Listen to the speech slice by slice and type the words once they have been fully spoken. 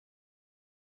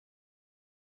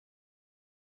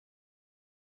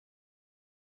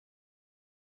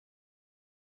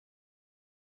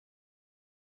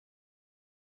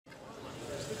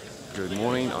Good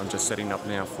morning. I'm just setting up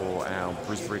now for our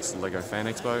BrisBricks LEGo Fan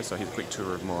Expo. So here's a quick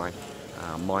tour of my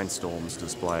MINDSTORMS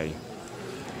display.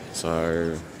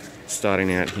 So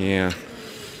starting out here,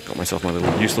 got myself my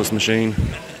little useless machine.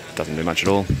 Doesn't do much at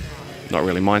all. Not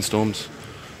really MINDSTORMS.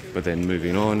 But then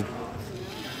moving on,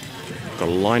 got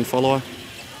a line follower.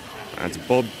 That's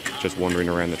Bob, just wandering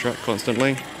around the track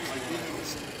constantly.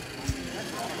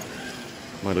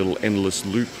 My little endless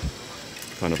loop,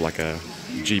 kind of like a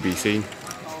GBC.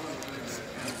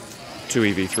 2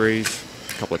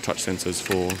 EV3s, a couple of touch sensors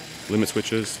for limit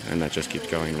switches, and that just keeps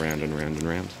going round and round and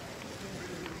round.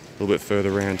 A little bit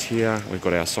further around here, we've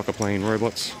got our soccer playing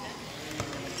robots.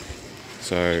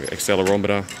 So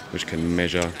accelerometer, which can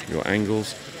measure your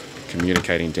angles,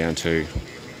 communicating down to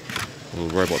a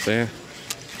little robot there.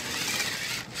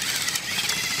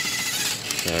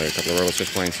 So a couple of robots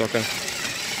just playing soccer.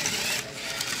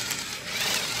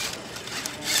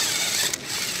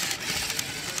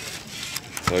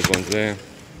 Those ones there.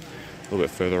 A little bit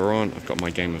further on, I've got my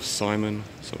game of Simon.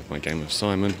 So with my game of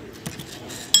Simon,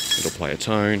 it'll play a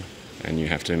tone, and you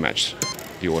have to match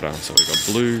the order. So we've got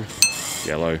blue,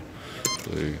 yellow,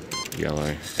 blue,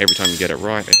 yellow. Every time you get it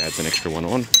right, it adds an extra one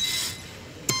on.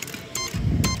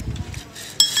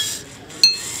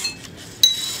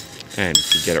 And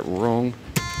if you get it wrong,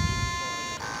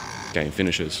 game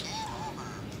finishes.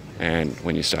 And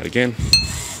when you start again,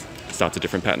 it starts a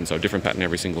different pattern. So a different pattern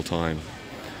every single time.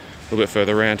 A little bit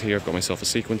further around here, I've got myself a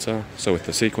sequencer. So with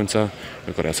the sequencer,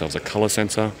 we've got ourselves a color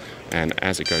sensor, and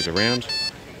as it goes around,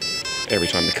 every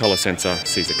time the color sensor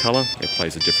sees a color, it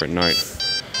plays a different note.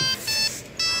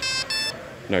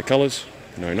 No colors,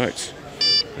 no notes.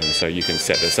 And so you can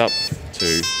set this up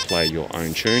to play your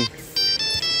own tune,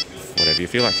 whatever you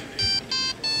feel like.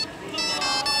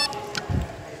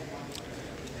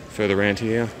 Further around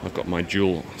here, I've got my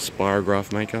dual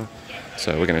Spirograph maker.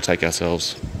 So we're going to take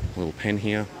ourselves a little pen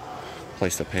here,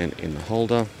 place the pen in the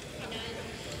holder,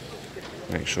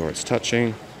 make sure it's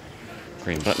touching,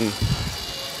 green button.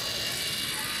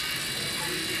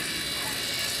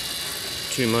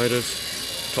 2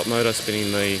 motors, top motor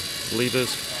spinning the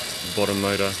levers, bottom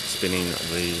motor spinning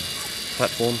the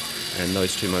platform, and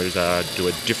those 2 motors do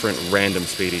a different random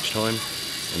speed each time,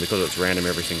 and because it's random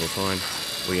every single time,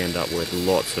 we end up with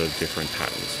lots of different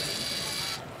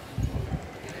patterns.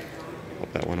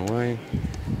 Pop that one away.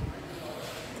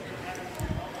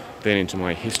 Then into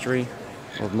my history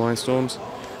of MINDSTORMS.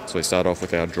 So we start off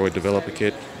with our Droid Developer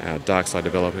Kit, our Darkside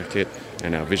Developer Kit,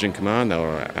 and our Vision Command. They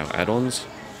are our add-ons.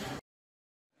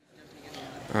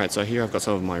 Alright, so here I've got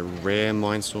some of my rare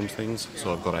MINDSTORMS things.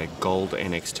 So I've got a gold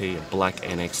NXT, a black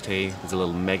NXT, there's a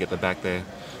little Meg at the back there,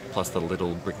 plus the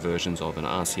little brick versions of an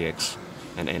RCX,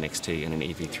 an NXT, and an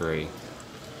EV3.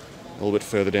 A little bit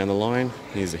further down the line,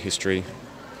 here's a history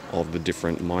of the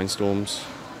different MINDSTORMS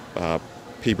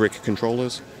P-brick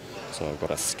controllers. So I've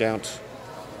got a Scout,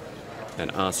 an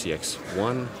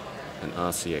RCX1, an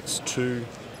RCX2,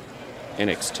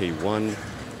 NXT1,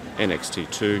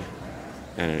 NXT2,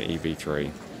 and an EV3.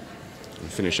 And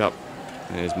finish up,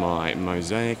 there's my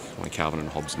mosaic, my Calvin and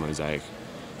Hobbes mosaic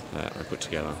that I put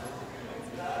together.